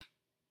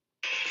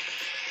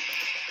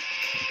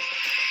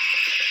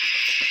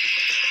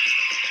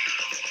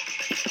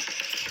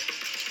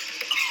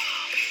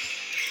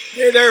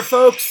Hey there,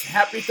 folks.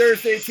 Happy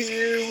Thursday to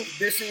you.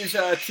 This is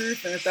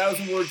Truth in a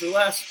Thousand Words or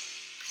Less.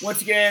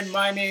 Once again,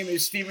 my name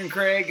is Stephen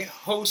Craig,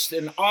 host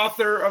and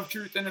author of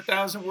Truth in a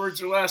Thousand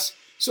Words or Less.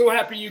 So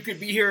happy you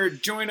could be here.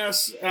 Join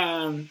us.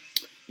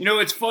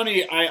 It's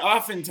funny. I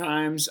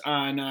oftentimes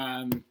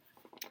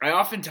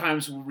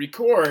will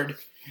record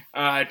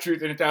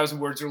Truth in a Thousand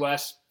Words or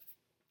Less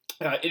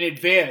in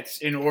advance,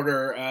 in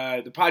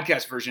order the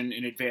podcast version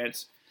in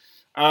advance.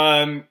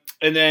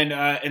 And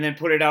then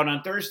put it out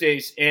on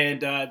Thursdays.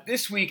 And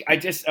this week I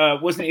just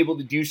wasn't able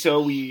to do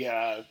so. To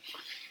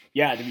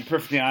be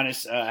perfectly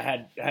honest,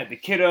 had the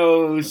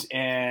kiddos,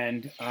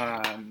 and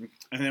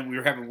then we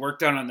were having work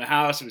done on the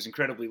house. It was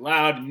incredibly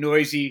loud and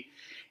noisy.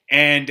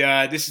 And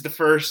this is the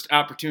first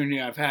opportunity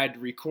I've had to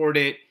record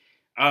it.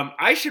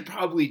 I should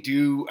probably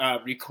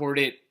record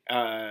it,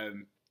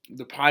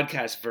 the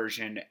podcast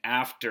version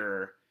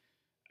after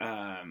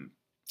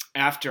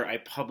I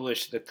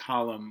publish the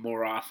column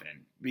more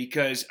often,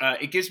 because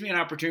it gives me an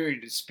opportunity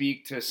to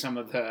speak to some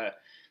of the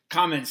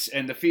comments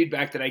and the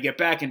feedback that I get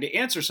back, and to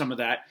answer some of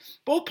that,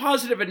 both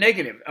positive and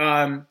negative.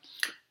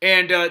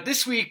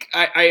 This week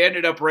I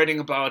ended up writing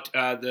about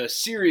the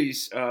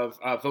series of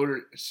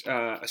voter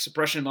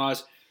suppression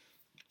laws,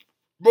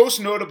 most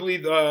notably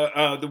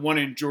the one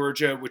in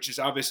Georgia, which is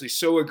obviously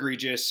so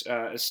egregious,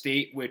 a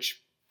state which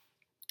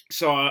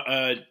saw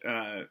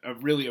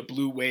a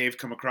blue wave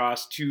come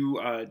across. Two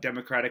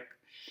Democratic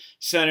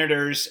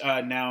senators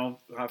now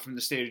from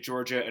the state of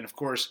Georgia, and of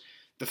course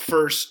the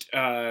first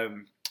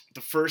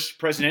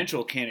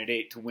presidential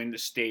candidate to win the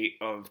state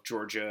of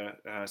Georgia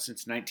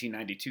since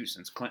 1992,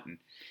 since Clinton.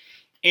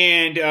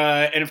 And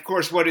of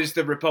course, what is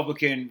the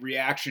Republican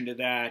reaction to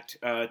that?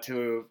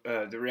 To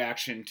the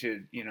reaction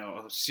to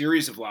a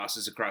series of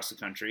losses across the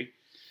country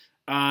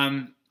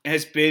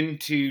has been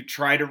to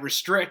try to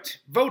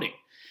restrict voting,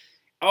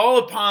 all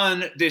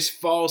upon this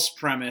false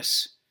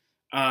premise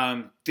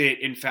that,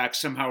 in fact,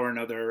 somehow or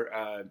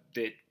another,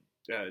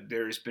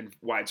 there has been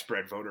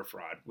widespread voter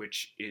fraud,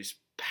 which is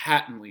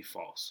patently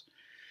false.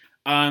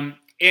 And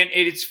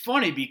it's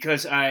funny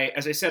because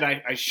as I said,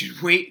 I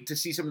should wait to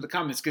see some of the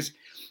comments, because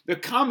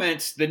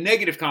the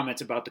negative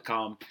comments about the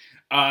column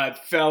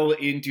fell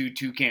into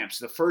two camps.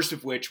 The first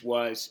of which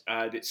was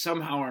that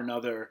somehow or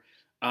another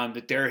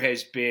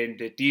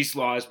that these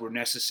laws were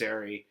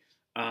necessary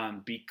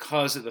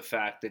because of the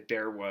fact that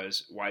there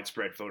was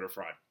widespread voter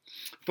fraud.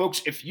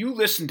 Folks, if you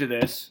listen to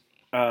this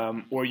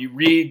or you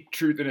read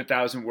Truth in a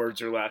Thousand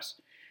Words or Less,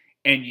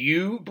 and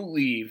you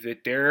believe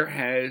that there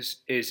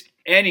is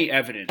any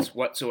evidence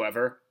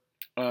whatsoever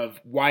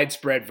of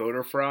widespread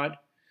voter fraud,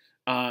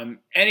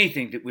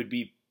 anything that would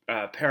be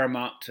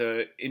paramount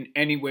to, in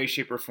any way,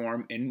 shape, or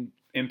form, in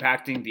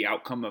impacting the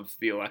outcome of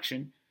the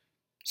election,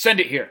 send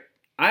it here.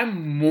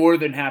 I'm more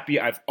than happy.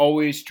 I've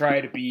always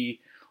tried to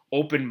be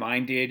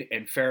open-minded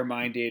and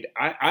fair-minded.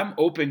 I'm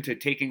open to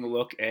taking a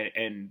look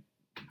and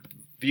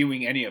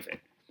viewing any of it.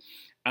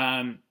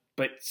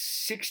 But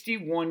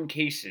 61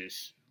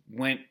 cases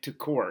went to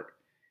court,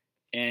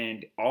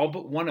 and all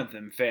but one of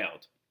them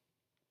failed.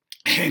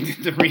 And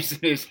the reason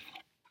is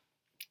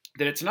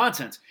that it's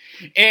nonsense.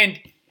 And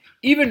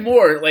even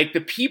more, like, the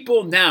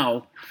people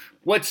now,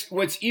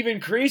 what's even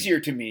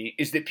crazier to me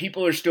is that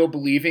people are still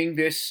believing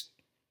this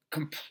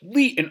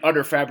complete and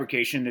utter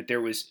fabrication, that there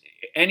was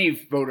any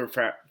voter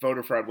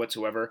fraud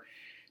whatsoever,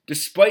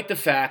 despite the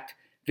fact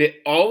that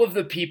all of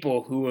the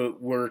people who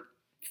were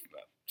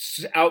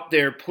out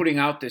there putting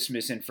out this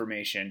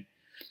misinformation,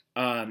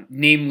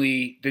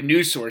 namely the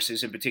news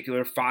sources, in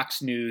particular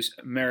Fox News,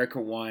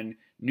 America One,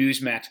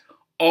 Newsmax,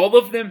 all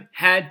of them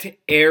had to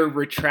air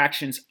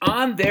retractions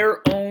on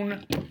their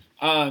own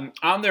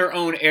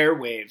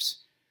airwaves,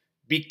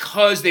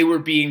 because they were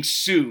being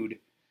sued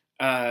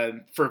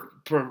for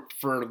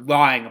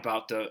lying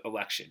about the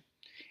election.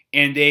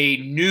 And they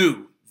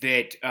knew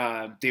that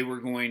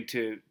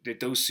that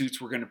those suits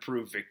were going to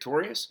prove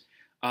victorious,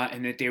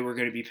 and that they were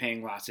going to be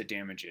paying lots of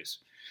damages.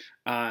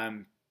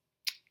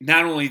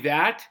 Not only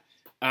that,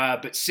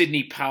 but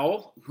Sidney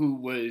Powell, who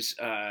was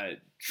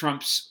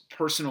Trump's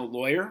personal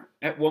lawyer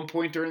at one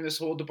point during this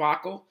whole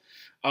debacle,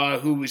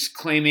 who was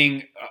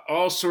claiming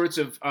all sorts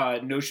of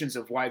notions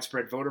of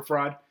widespread voter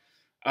fraud,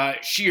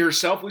 she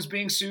herself was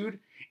being sued.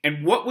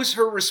 And what was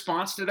her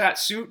response to that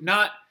suit?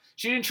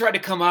 She didn't try to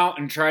come out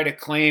and try to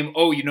claim,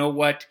 oh, you know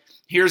what,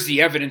 here's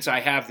the evidence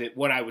I have that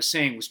what I was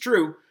saying was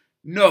true.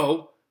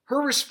 No, her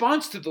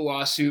response to the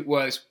lawsuit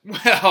was,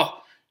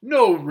 well,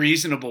 no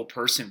reasonable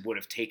person would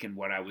have taken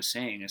what I was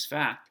saying as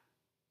fact.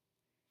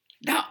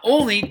 Not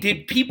only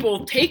did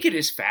people take it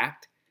as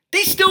fact,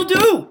 they still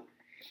do.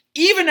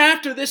 Even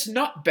after this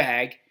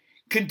nutbag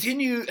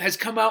has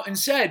come out and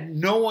said,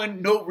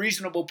 no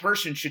reasonable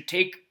person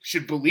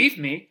should believe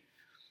me.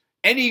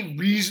 Any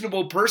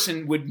reasonable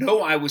person would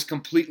know I was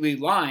completely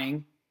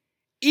lying.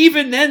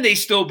 Even then, they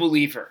still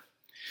believe her.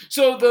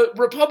 So the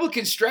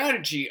Republican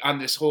strategy on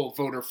this whole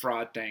voter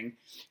fraud thing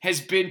has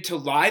been to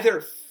lie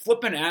their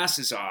flippin'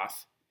 asses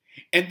off,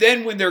 and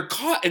then when they're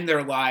caught in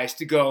their lies,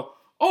 to go,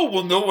 oh,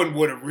 well, no one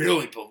would have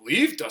really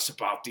believed us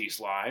about these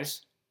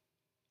lies.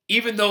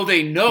 even though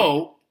they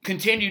know,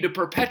 continue to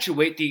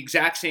perpetuate the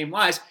exact same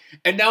lies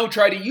and now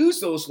try to use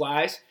those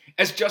lies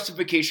as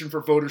justification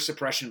for voter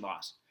suppression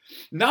laws.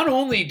 Not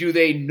only do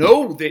they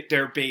know that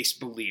their base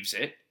believes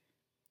it,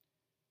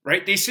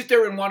 right? They sit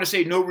there and want to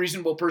say no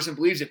reasonable person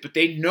believes it, but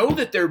they know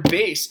that their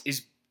base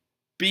is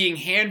being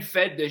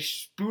hand-fed this,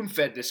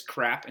 spoon-fed this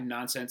crap and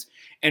nonsense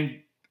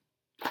and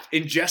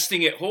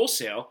ingesting it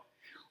wholesale.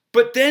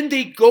 But then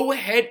they go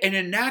ahead and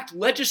enact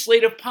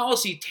legislative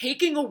policy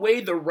taking away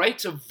the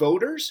rights of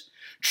voters,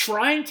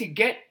 trying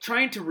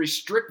to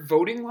restrict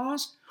voting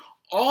laws,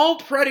 all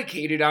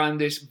predicated on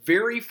this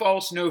very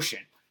false notion.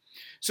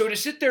 So to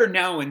sit there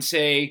now and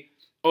say,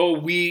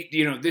 oh,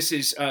 this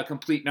is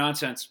complete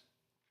nonsense,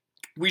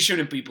 we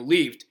shouldn't be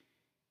believed,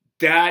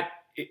 that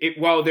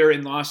while they're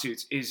in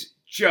lawsuits is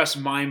just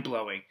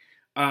mind-blowing.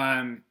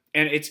 And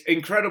it's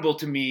incredible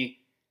to me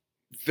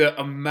the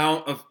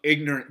amount of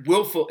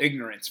willful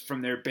ignorance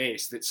from their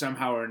base that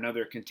somehow or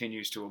another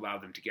continues to allow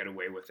them to get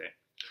away with it.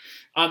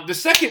 The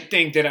second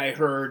thing that I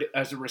heard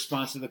as a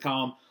response to the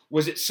column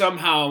was that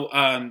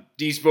somehow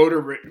these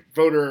voter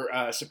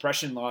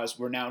suppression laws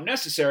were now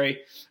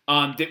necessary,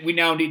 that we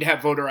now need to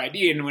have voter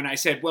ID. And when I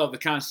said, well,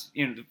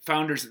 the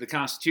founders of the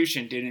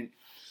Constitution didn't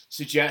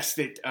suggest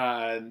that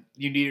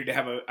you needed to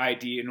have an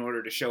ID in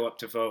order to show up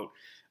to vote,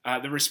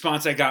 the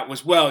response I got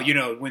was, well,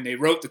 when they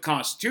wrote the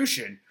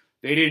Constitution,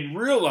 they didn't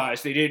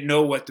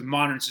know what the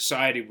modern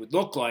society would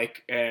look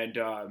like, and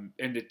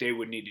that they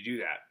would need to do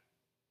that.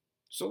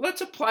 So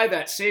let's apply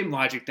that same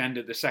logic then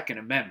to the Second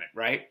Amendment,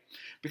 right?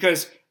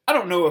 Because I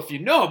don't know if you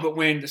know, but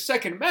when the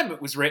Second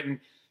Amendment was written,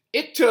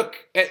 it took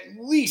at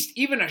least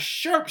even a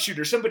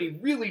sharpshooter, somebody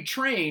really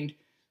trained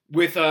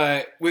with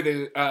a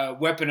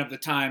weapon of the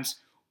times,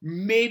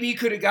 maybe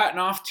could have gotten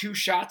off 2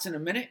 shots in a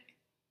minute,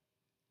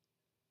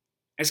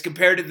 as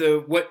compared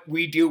to what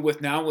we deal with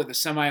now with a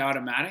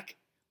semi-automatic,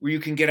 where you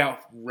can get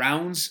out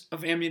rounds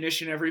of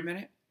ammunition every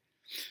minute.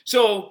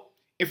 So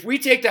if we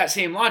take that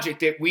same logic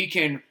that we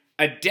can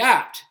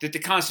adapt, that the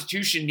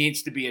Constitution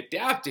needs to be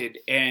adapted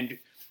and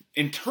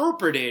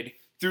interpreted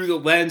through the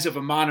lens of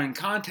a modern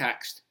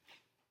context,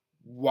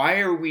 why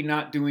are we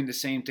not doing the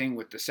same thing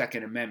with the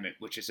Second Amendment,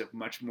 which is a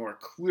much more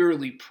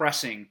clearly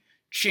pressing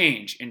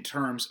change in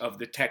terms of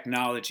the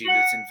technology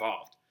that's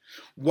involved?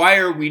 Why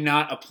are we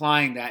not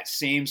applying that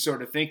same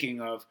sort of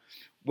thinking of,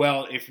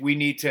 well, if we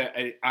need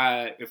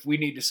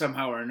to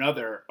somehow or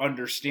another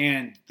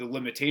understand the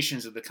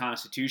limitations of the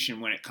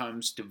Constitution when it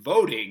comes to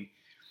voting,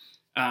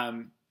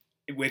 by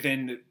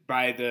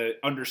the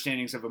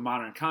understandings of a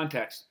modern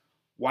context,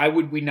 why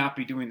would we not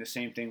be doing the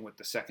same thing with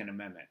the Second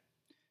Amendment?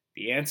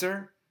 The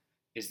answer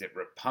is that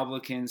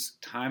Republicans,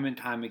 time and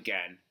time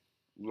again,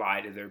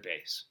 lie to their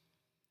base.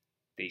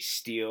 They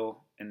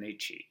steal and they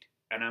cheat.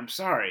 And I'm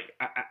sorry,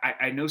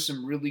 I know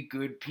some really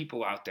good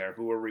people out there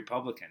who are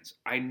Republicans.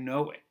 I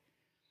know it.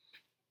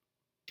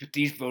 But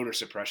these voter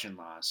suppression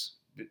laws,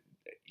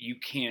 you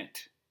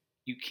can't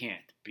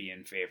be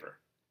in favor.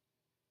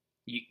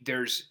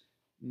 There's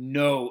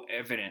no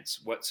evidence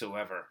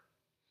whatsoever.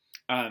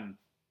 I'm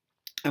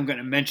going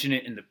to mention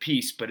it in the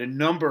piece, but a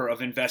number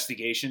of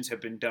investigations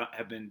have been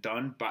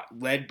done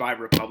led by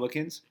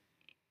Republicans,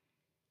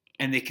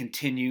 and they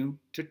continue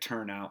to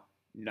turn out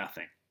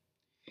nothing.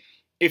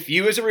 If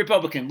you as a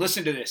Republican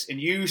listen to this and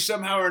you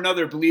somehow or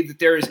another believe that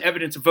there is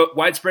evidence of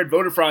widespread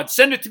voter fraud,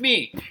 send it to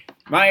me.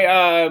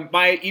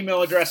 My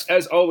email address,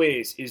 as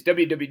always, is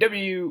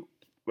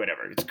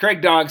it's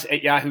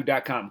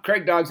craigdogs@yahoo.com.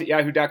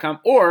 craigdogs@yahoo.com.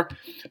 Or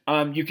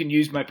you can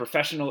use my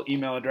professional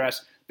email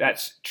address.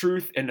 That's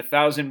truth and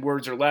 1,000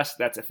 words or less.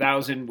 That's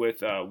 1,000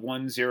 with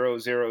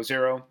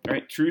 1000. All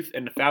right, truth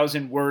and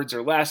 1,000 words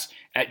or less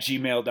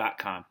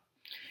 @gmail.com.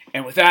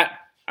 And with that,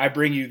 I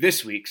bring you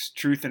this week's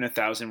Truth in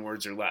 1,000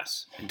 Words or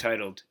Less,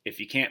 entitled, If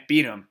You Can't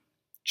Beat 'Em,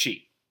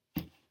 Cheat.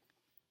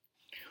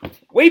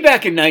 Way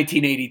back in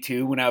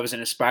 1982, when I was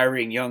an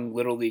aspiring young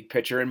Little League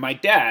pitcher, and my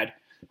dad,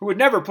 who had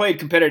never played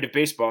competitive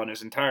baseball in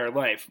his entire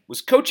life,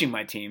 was coaching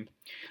my team,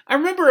 I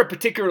remember a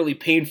particularly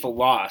painful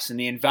loss and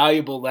the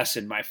invaluable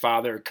lesson my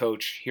father,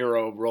 coach,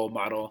 hero, role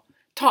model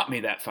taught me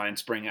that fine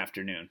spring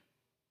afternoon.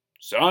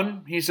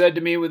 "Son," he said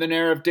to me with an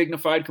air of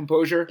dignified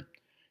composure,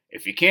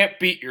 "if you can't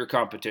beat your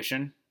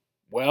competition,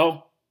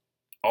 well,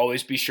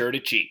 always be sure to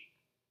cheat."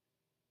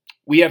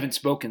 We haven't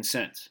spoken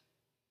since.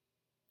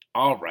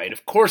 All right,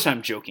 of course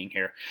I'm joking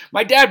here.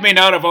 My dad may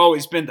not have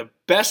always been the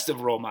best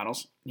of role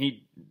models.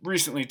 He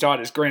recently taught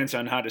his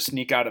grandson how to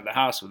sneak out of the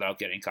house without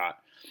getting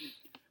caught.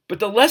 But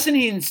the lesson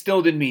he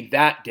instilled in me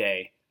that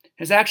day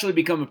has actually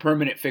become a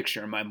permanent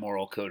fixture in my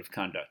moral code of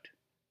conduct.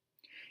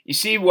 You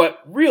see,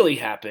 what really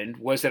happened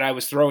was that I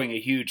was throwing a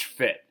huge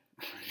fit.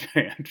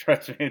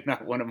 Trust me, it's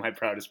not one of my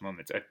proudest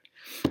moments.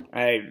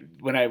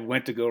 When I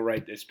went to go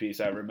write this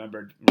piece, I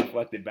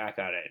reflected back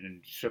on it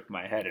and shook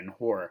my head in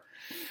horror.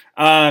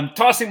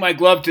 Tossing my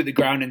glove to the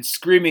ground and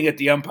screaming at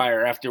the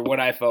umpire after what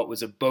I felt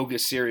was a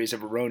bogus series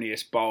of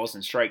erroneous balls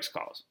and strikes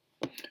calls.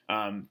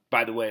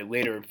 By the way,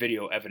 later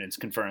video evidence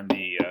confirmed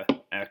the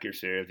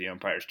accuracy of the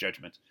umpire's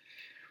judgments.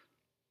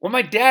 What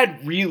my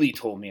dad really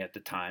told me at the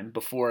time,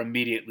 before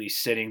immediately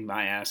sitting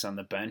my ass on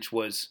the bench,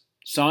 was,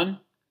 "Son,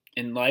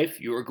 in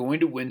life you are going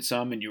to win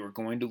some and you are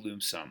going to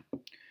lose some.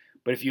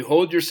 But if you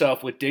hold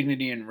yourself with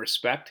dignity and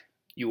respect,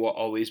 you will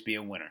always be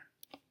a winner."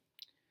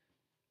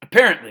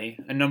 Apparently,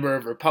 a number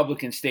of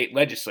Republican state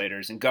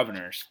legislators and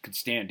governors could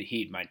stand to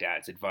heed my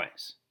dad's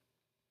advice.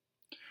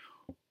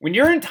 When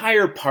your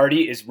entire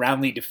party is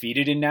roundly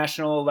defeated in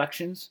national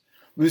elections,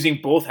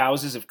 losing both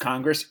houses of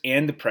Congress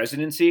and the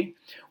presidency,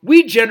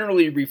 we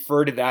generally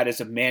refer to that as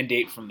a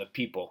mandate from the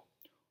people.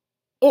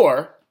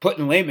 Or, put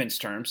in layman's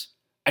terms,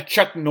 a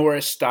Chuck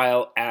Norris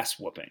style ass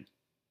whooping.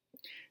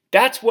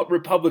 That's what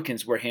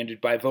Republicans were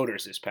handed by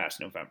voters this past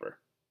November.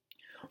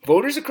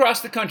 Voters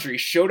across the country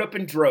showed up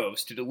in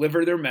droves to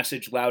deliver their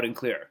message loud and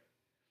clear.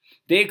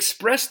 They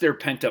expressed their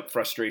pent-up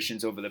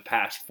frustrations over the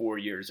past 4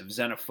 years of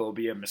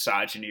xenophobia,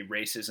 misogyny,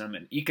 racism,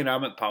 and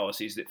economic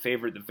policies that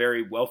favored the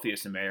very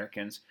wealthiest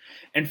Americans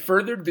and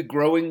furthered the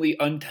growingly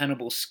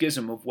untenable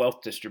schism of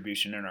wealth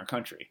distribution in our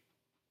country.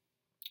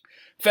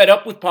 Fed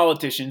up with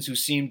politicians who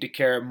seemed to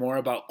care more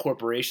about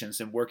corporations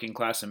than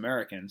working-class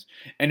Americans,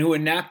 and who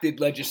enacted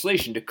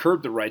legislation to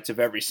curb the rights of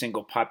every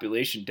single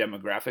population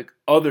demographic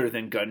other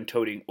than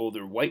gun-toting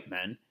older white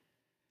men,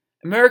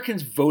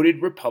 Americans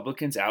voted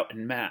Republicans out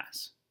en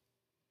masse.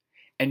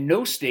 And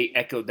no state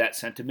echoed that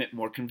sentiment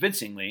more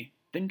convincingly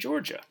than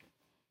Georgia.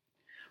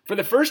 For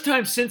the first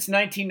time since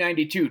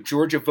 1992,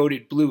 Georgia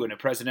voted blue in a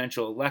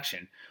presidential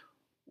election,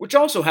 which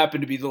also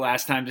happened to be the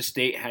last time the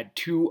state had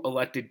 2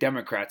 elected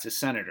Democrats as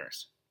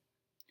senators.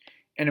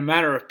 In a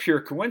matter of pure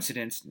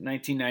coincidence,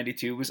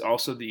 1992 was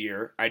also the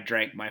year I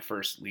drank my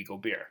first legal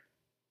beer.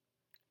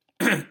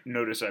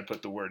 Notice I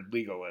put the word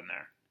legal in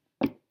there.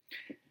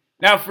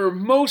 Now, for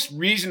most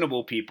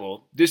reasonable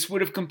people, this would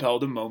have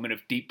compelled a moment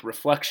of deep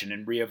reflection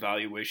and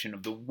reevaluation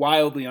of the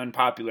wildly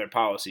unpopular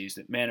policies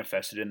that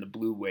manifested in the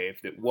blue wave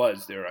that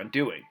was their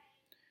undoing.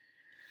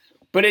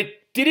 But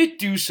did it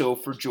do so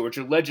for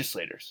Georgia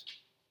legislators?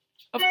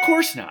 Of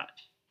course not.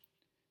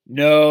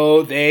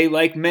 No, they,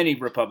 like many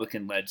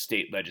Republican-led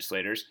state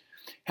legislators,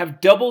 have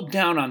doubled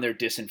down on their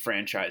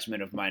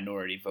disenfranchisement of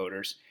minority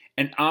voters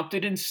and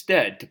opted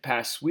instead to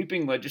pass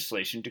sweeping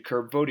legislation to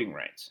curb voting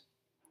rights.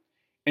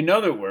 In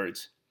other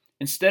words,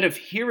 instead of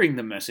hearing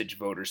the message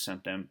voters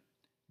sent them,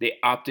 they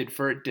opted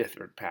for a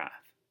different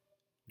path.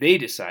 They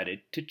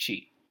decided to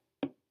cheat.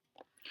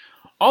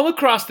 All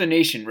across the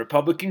nation,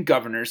 Republican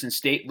governors and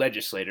state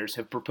legislators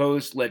have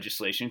proposed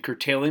legislation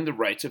curtailing the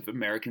rights of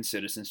American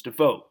citizens to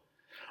vote,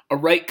 a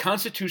right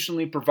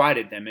constitutionally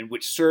provided them and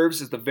which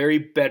serves as the very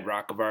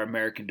bedrock of our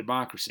American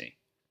democracy.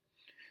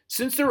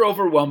 Since their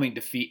overwhelming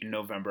defeat in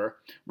November,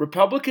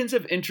 Republicans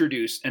have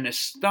introduced an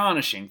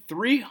astonishing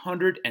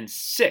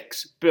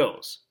 306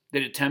 bills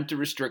that attempt to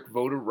restrict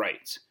voter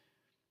rights,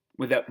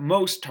 with at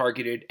most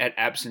targeted at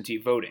absentee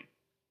voting.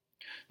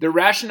 The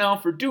rationale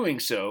for doing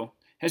so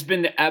has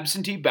been that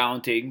absentee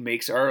balloting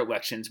makes our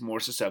elections more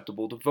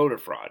susceptible to voter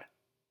fraud.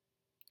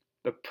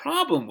 The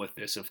problem with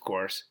this, of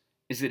course,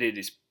 is that it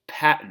is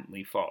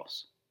patently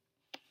false.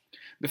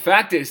 The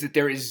fact is that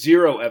there is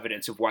zero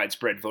evidence of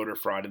widespread voter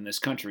fraud in this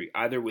country,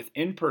 either with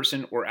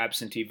in-person or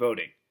absentee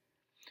voting.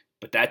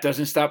 But that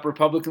doesn't stop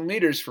Republican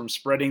leaders from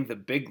spreading the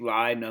big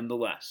lie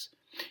nonetheless,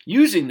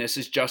 using this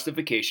as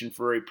justification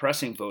for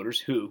repressing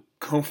voters who,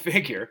 go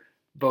figure,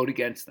 vote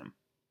against them.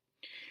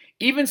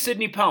 Even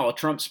Sidney Powell,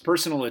 Trump's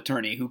personal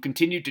attorney, who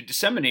continued to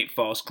disseminate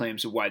false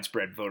claims of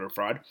widespread voter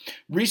fraud,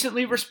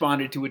 recently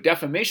responded to a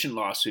defamation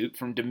lawsuit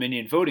from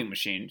Dominion Voting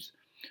Machines,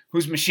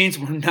 whose machines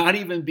were not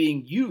even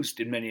being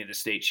used in many of the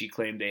states she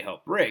claimed they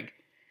helped rig,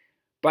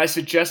 by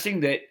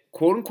suggesting that,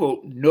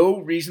 quote-unquote, no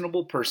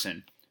reasonable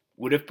person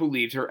would have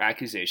believed her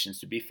accusations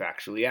to be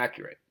factually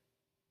accurate.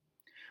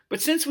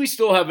 But since we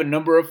still have a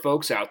number of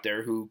folks out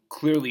there who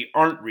clearly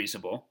aren't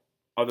reasonable,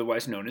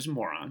 otherwise known as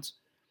morons,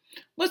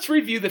 let's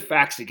review the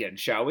facts again,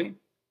 shall we?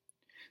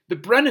 The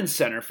Brennan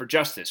Center for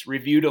Justice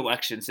reviewed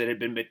elections that had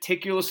been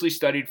meticulously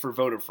studied for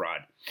voter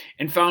fraud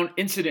and found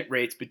incident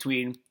rates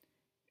between,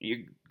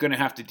 you're going to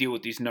have to deal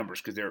with these numbers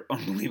because they're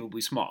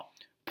unbelievably small,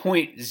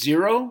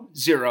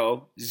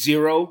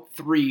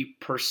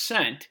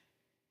 0.0003%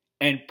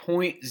 and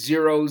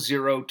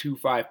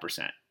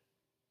 0.0025%.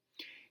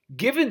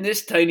 Given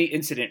this tiny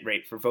incident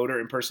rate for voter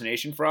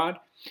impersonation fraud,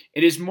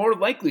 it is more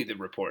likely, the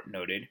report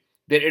noted,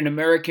 that an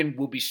American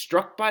will be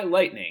struck by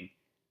lightning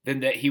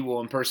than that he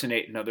will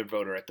impersonate another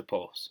voter at the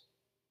polls.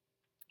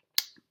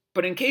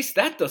 But in case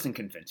that doesn't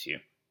convince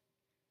you,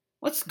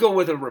 let's go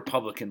with a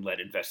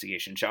Republican-led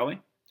investigation, shall we?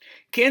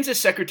 Kansas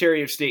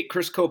Secretary of State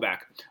Chris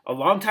Kobach, a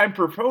longtime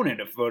proponent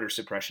of voter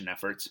suppression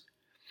efforts,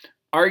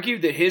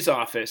 argued that his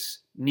office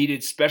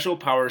needed special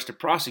powers to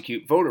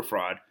prosecute voter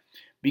fraud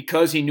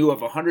because he knew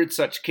of 100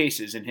 such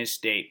cases in his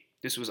state.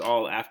 This was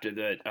all after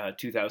the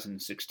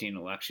 2016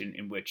 election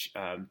in which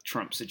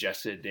Trump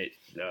suggested that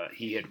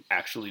he had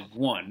actually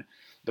won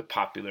the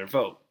popular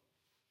vote.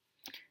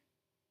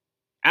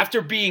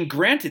 After being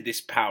granted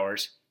these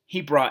powers, he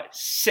brought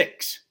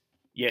 6,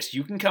 yes,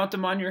 you can count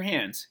them on your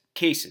hands,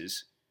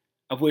 cases,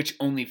 of which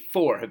only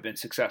 4 have been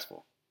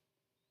successful.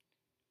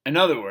 In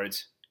other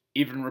words,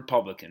 even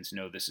Republicans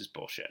know this is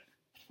bullshit.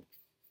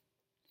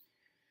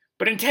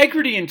 But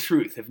integrity and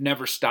truth have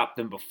never stopped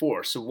them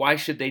before, so why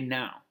should they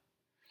now?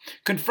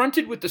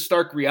 Confronted with the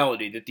stark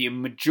reality that the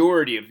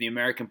majority of the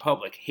American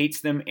public hates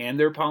them and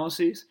their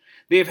policies,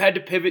 they have had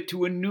to pivot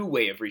to a new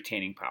way of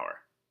retaining power: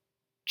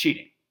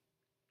 cheating.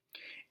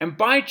 And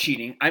by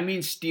cheating, I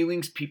mean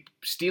stealing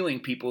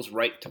people's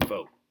right to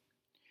vote.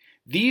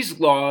 These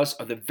laws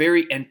are the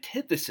very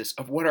antithesis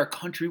of what our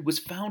country was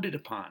founded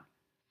upon: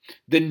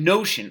 the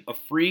notion of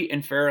free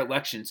and fair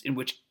elections in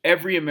which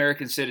every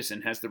American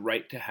citizen has the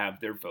right to have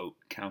their vote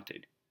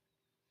counted.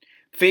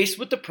 Faced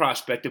with the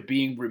prospect of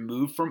being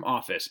removed from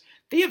office,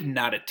 they have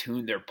not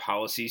attuned their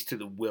policies to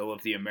the will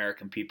of the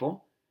American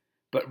people,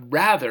 but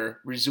rather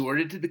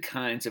resorted to the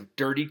kinds of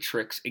dirty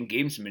tricks and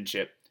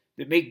gamesmanship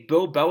that make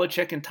Bill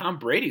Belichick and Tom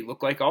Brady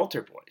look like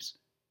altar boys.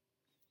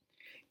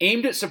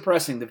 Aimed at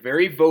suppressing the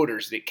very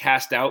voters that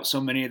cast out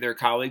so many of their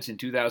colleagues in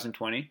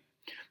 2020,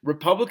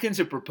 Republicans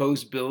have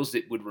proposed bills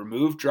that would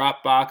remove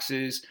drop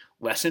boxes,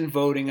 lessen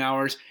voting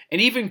hours,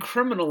 and even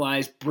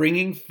criminalize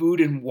bringing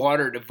food and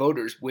water to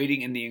voters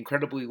waiting in the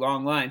incredibly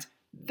long lines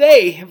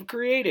they have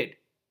created.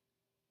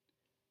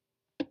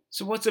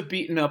 So what's a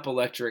beaten up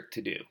electorate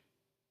to do?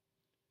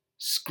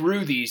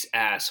 Screw these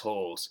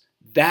assholes.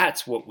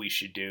 That's what we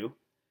should do.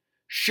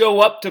 Show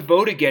up to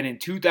vote again in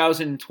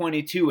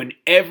 2022 and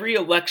every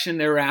election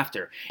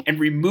thereafter, and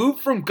remove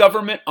from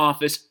government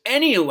office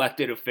any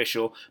elected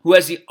official who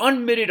has the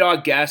unmitigated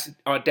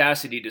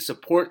audacity to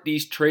support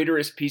these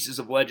traitorous pieces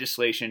of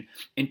legislation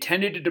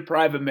intended to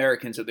deprive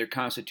Americans of their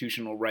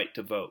constitutional right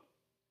to vote.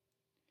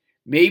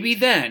 Maybe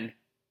then,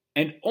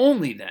 and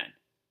only then,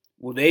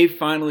 will they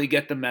finally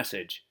get the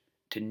message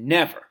to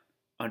never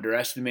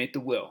underestimate the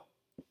will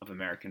of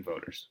American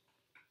voters.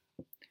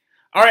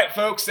 All right,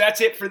 folks, that's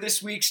it for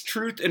this week's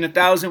Truth in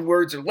 1,000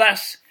 Words or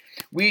Less.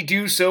 We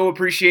do so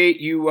appreciate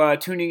you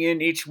tuning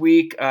in each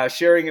week,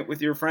 sharing it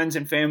with your friends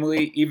and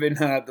family, even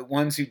the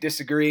ones who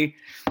disagree.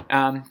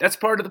 That's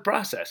part of the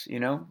process, you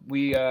know.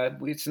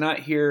 It's not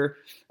here.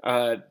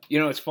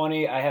 It's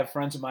funny. I have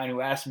friends of mine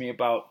who ask me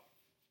about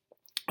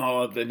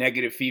all of the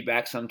negative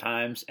feedback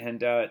sometimes,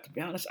 and to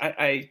be honest,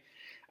 I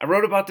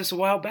wrote about this a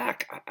while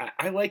back.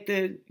 I like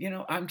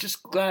I'm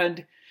just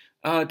glad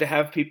to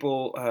have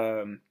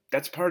people.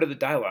 That's part of the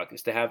dialogue,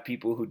 is to have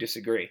people who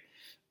disagree.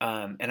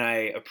 And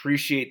I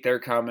appreciate their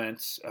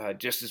comments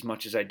just as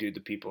much as I do the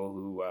people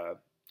who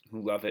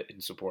love it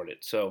and support it.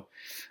 So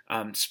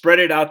spread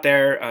it out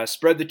there.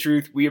 Spread the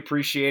truth. We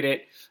appreciate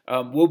it.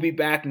 We'll be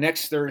back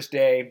next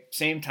Thursday,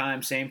 same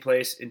time, same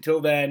place.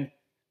 Until then,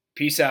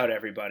 peace out,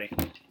 everybody.